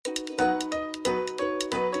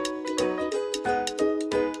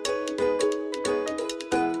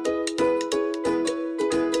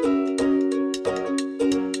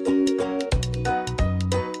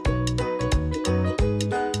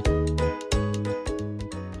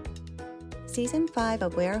Season 5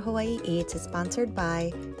 of Where Hawaii Eats is sponsored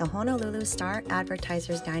by the Honolulu Star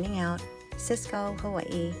Advertisers Dining Out, Cisco,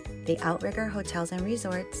 Hawaii, the Outrigger Hotels and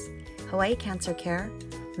Resorts, Hawaii Cancer Care,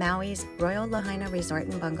 Maui's Royal Lahaina Resort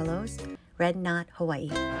and Bungalows, Red Knot, Hawaii.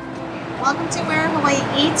 Welcome to Where Hawaii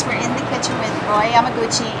Eats. We're in the kitchen with Roy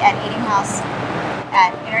Yamaguchi at Eating House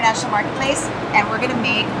at International Marketplace, and we're going to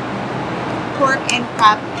make pork and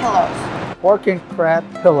crab pillows. Pork and crab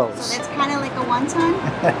pillows. So that's kind of like a wonton?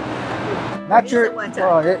 Not sure.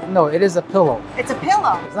 No, it is a pillow. It's a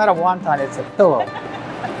pillow. It's not a wonton, it's a pillow.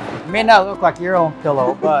 It may not look like your own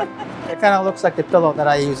pillow, but it kind of looks like the pillow that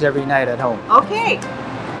I use every night at home. Okay.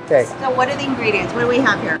 Okay. So what are the ingredients? What do we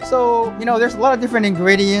have here? So, there's a lot of different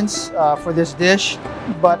ingredients for this dish,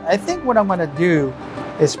 but I think what I'm going to do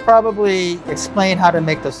is probably explain how to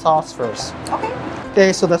make the sauce first. Okay.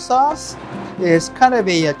 Okay, so the sauce is kind of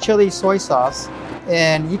a chili soy sauce,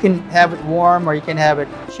 and you can have it warm or you can have it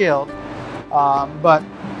chilled, but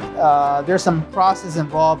there's some process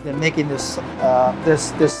involved in making this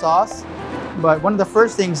sauce. But one of the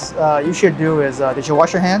first things you should do is, did you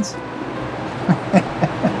wash your hands?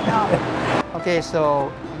 No. Okay,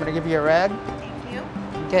 so I'm going to give you a rag. Thank you.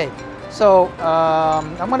 Okay, so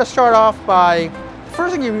I'm going to start off by, the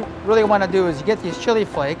first thing you really want to do is you get these chili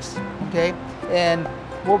flakes, okay? And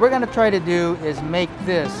what we're going to try to do is make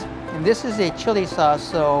this. And this is a chili sauce,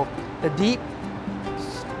 so the deep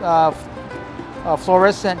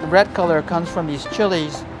fluorescent red color comes from these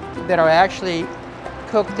chilies that are actually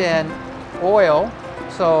cooked in oil.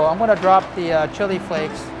 So I'm going to drop the chili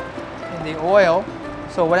flakes in the oil.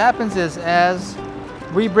 So what happens is, as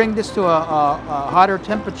we bring this to a hotter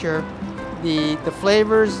temperature, the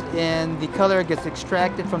flavors and the color gets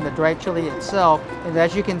extracted from the dried chili itself. And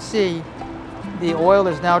as you can see, the oil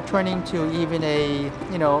is now turning to even a,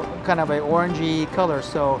 kind of a orangey color.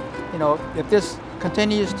 So, if this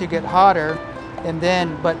continues to get hotter,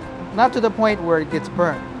 but not to the point where it gets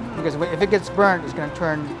burnt, because if it gets burnt, it's going to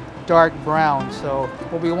turn dark brown. So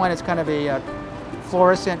what we want is kind of a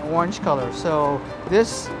fluorescent orange color. So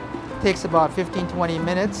this takes about 15-20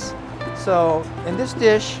 minutes. So in this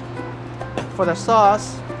dish, for the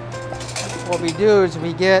sauce, what we do is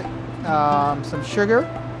we get some sugar.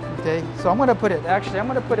 Okay, so I'm going to put it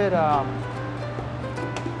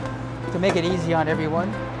to make it easy on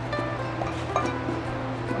everyone.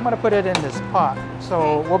 I'm going to put it in this pot.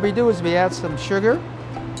 So what we do is we add some sugar.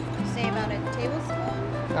 Say about a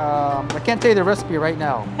tablespoon? I can't tell you the recipe right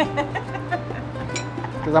now,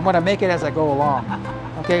 because I'm going to make it as I go along.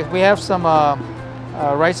 Okay, we have some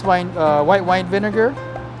white wine vinegar.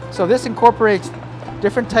 So this incorporates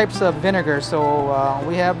different types of vinegar. So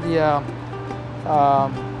we have the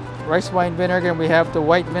rice wine vinegar, and we have the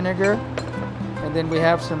white vinegar, and then we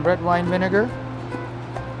have some red wine vinegar.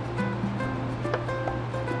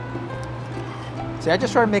 See, I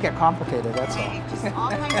just try to make it complicated, that's all. Okay, just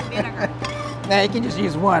all kinds of vinegar. Now you can just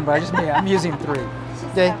use one, but I'm using 3.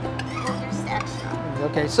 Okay. Just extra.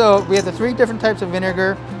 Okay, so we have the 3 different types of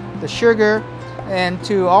vinegar, the sugar, and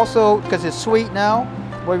to also, because it's sweet now,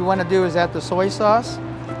 what we want to do is add the soy sauce.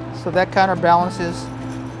 So that counterbalances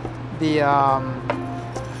the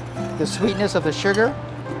sweetness of the sugar.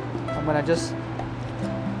 I'm going to just,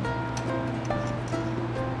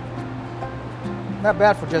 not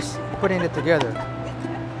bad for just putting it together.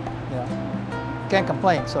 Can't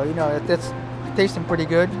complain. So it's tasting pretty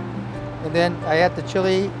good. And then I add the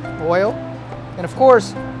chili oil, and of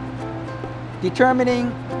course,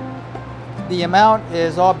 determining the amount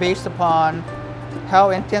is all based upon how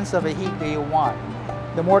intense of a heat do you want.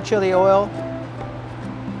 The more chili oil,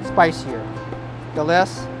 spicier. The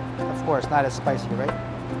less, of course, not as spicy, right?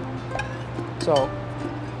 So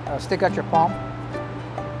stick out your palm.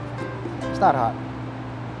 It's not hot.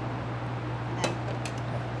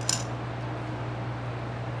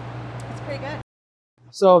 Pretty good.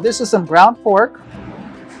 So this is some ground pork.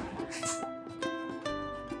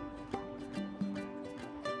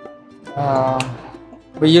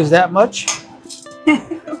 We use that much. I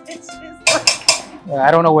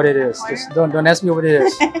don't know what it is. Just don't ask me what it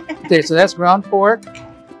is. Okay, so that's ground pork,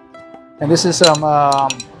 and this is some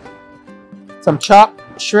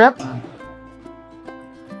chopped shrimp.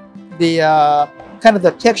 The kind of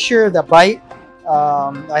the texture, the bite.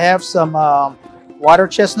 I have some water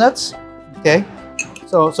chestnuts. Okay,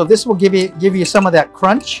 so this will give you some of that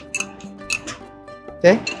crunch.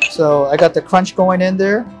 Okay, so I got the crunch going in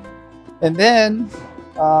there, and then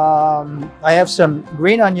I have some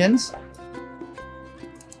green onions,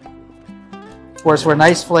 of course, for a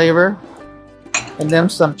nice flavor, and then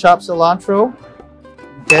some chopped cilantro.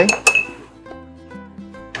 Okay,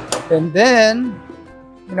 and then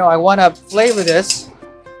I want to flavor this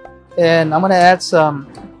And I'm gonna add some,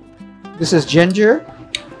 this is ginger,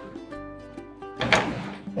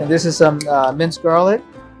 and this is some minced garlic,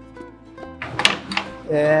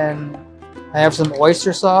 and I have some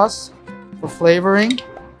oyster sauce for flavoring.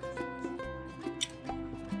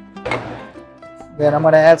 Then I'm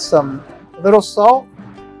gonna add some little salt,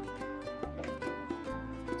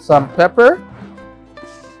 some pepper,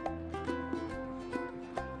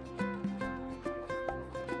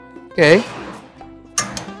 okay.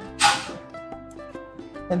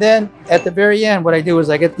 And then at the very end, what I do is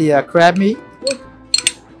I get the crab meat,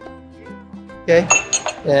 okay,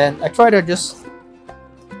 and I try to just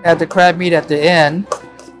add the crab meat at the end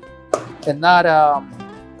and not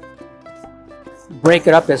break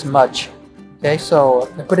it up as much. Okay, so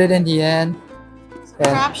I put it in the end. And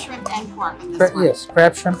Crab, shrimp, and pork in this one. yes,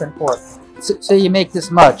 crab, shrimp, and pork. So you make this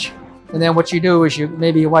much, and then what you do is you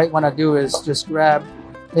might want to do is just grab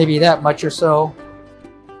maybe that much or so,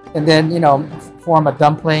 and then form a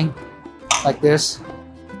dumpling like this,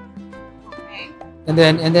 Okay. and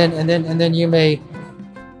then you may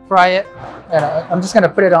fry it. And I'm just gonna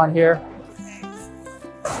put it on here.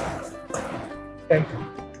 Okay.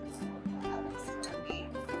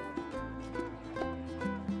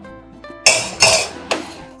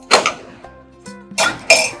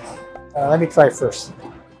 Let me try first.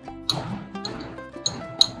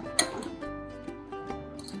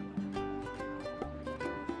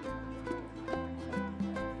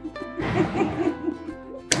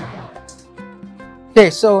 Okay,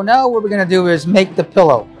 so now what we're gonna do is make the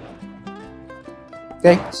pillow.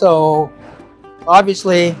 Okay, so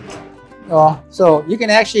obviously, so you can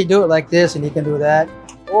actually do it like this, and you can do that,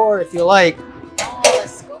 or if you like, Oh, the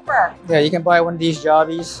scooper. yeah, you can buy one of these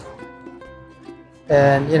jobbies,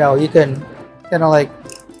 and you can kind of like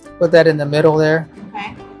put that in the middle there.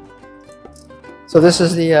 Okay. So this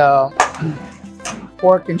is the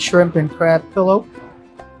pork and shrimp and crab pillow,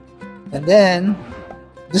 and then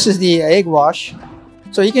this is the egg wash.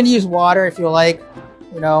 So you can use water if you like.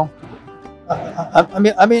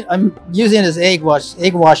 I'm using this egg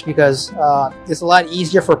wash because it's a lot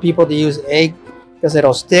easier for people to use egg because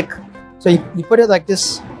it'll stick. So you put it like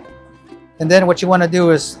this, and then what you want to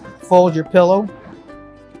do is fold your pillow.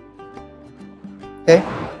 Okay.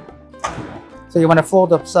 So you want to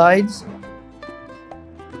fold up sides.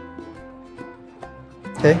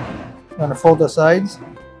 Okay. You want to fold the sides.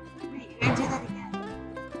 Wait, you're gonna do that again.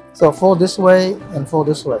 So fold this way and fold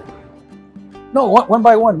this way. No, one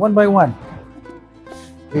by one.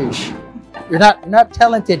 Yeesh. You're not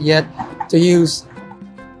talented yet to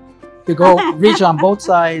go reach on both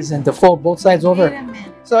sides and to fold both sides over. Wait a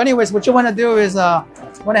minute. So anyways, what you want to do is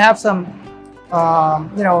want to have some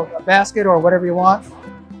a basket or whatever you want,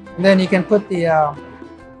 and then you can put the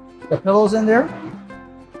pillows in there.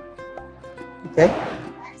 Okay.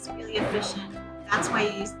 That's really efficient. That's why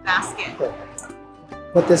you use the basket. Okay.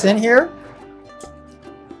 Put this in here.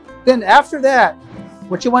 Then after that,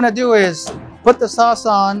 what you want to do is put the sauce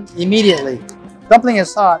on immediately. Dumpling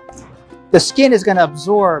is hot. The skin is going to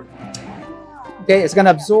absorb. Okay, it's going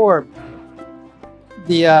to absorb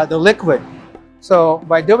the liquid. So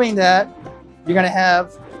by doing that, you're going to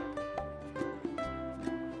have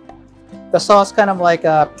the sauce kind of like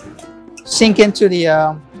sink into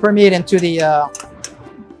permeate into the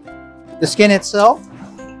skin itself.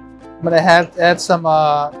 I'm going to add some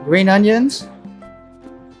green onions.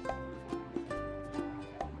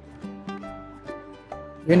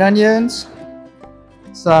 Green onions,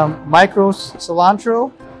 some micro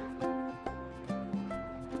cilantro,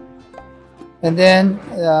 and then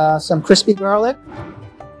some crispy garlic.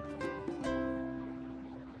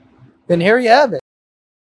 Then here you have it.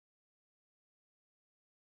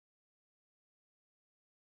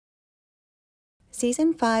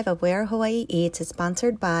 Season 5 of Where Hawaii Eats is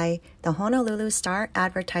sponsored by the Honolulu Star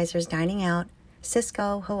Advertisers Dining Out,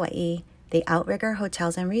 Cisco, Hawaii, the Outrigger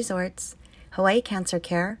Hotels and Resorts, Hawaii Cancer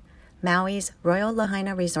Care, Maui's Royal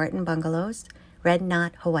Lahaina Resort and Bungalows, Red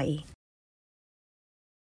Knot, Hawaii.